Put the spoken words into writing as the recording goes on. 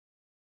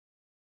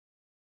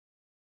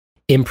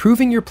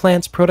Improving your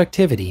plant's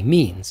productivity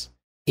means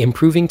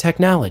improving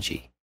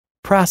technology,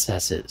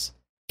 processes,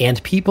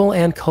 and people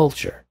and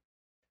culture.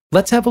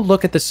 Let's have a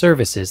look at the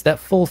services that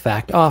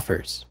FullFact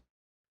offers.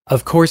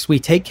 Of course, we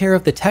take care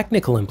of the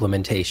technical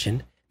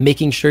implementation,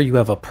 making sure you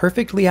have a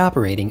perfectly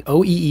operating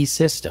OEE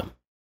system.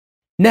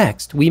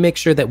 Next, we make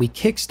sure that we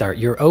kickstart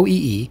your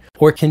OEE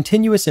or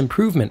continuous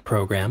improvement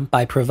program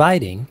by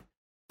providing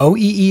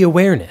OEE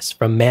awareness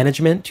from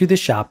management to the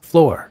shop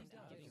floor.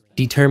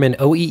 Determine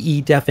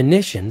OEE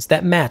definitions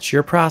that match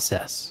your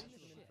process.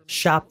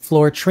 Shop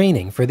floor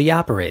training for the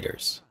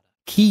operators.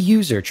 Key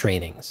user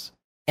trainings.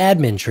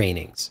 Admin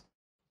trainings.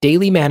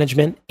 Daily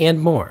management,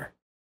 and more.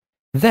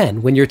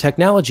 Then, when your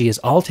technology is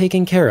all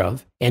taken care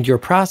of and your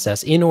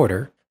process in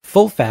order,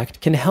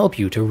 FullFact can help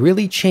you to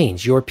really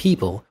change your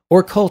people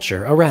or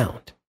culture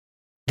around.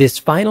 This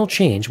final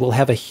change will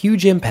have a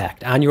huge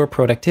impact on your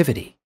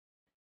productivity.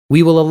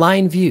 We will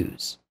align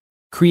views,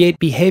 create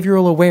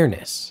behavioral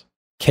awareness,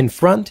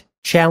 confront,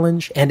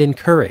 challenge, and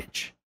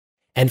encourage,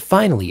 and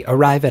finally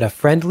arrive at a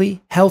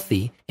friendly,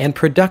 healthy, and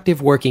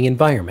productive working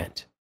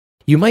environment.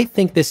 You might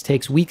think this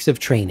takes weeks of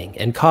training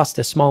and costs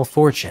a small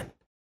fortune.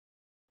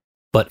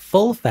 But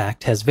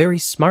FullFact has very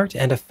smart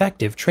and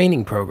effective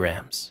training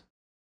programs.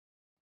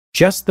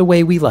 Just the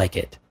way we like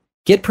it.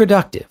 Get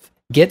productive.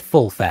 Get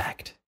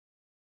FullFact.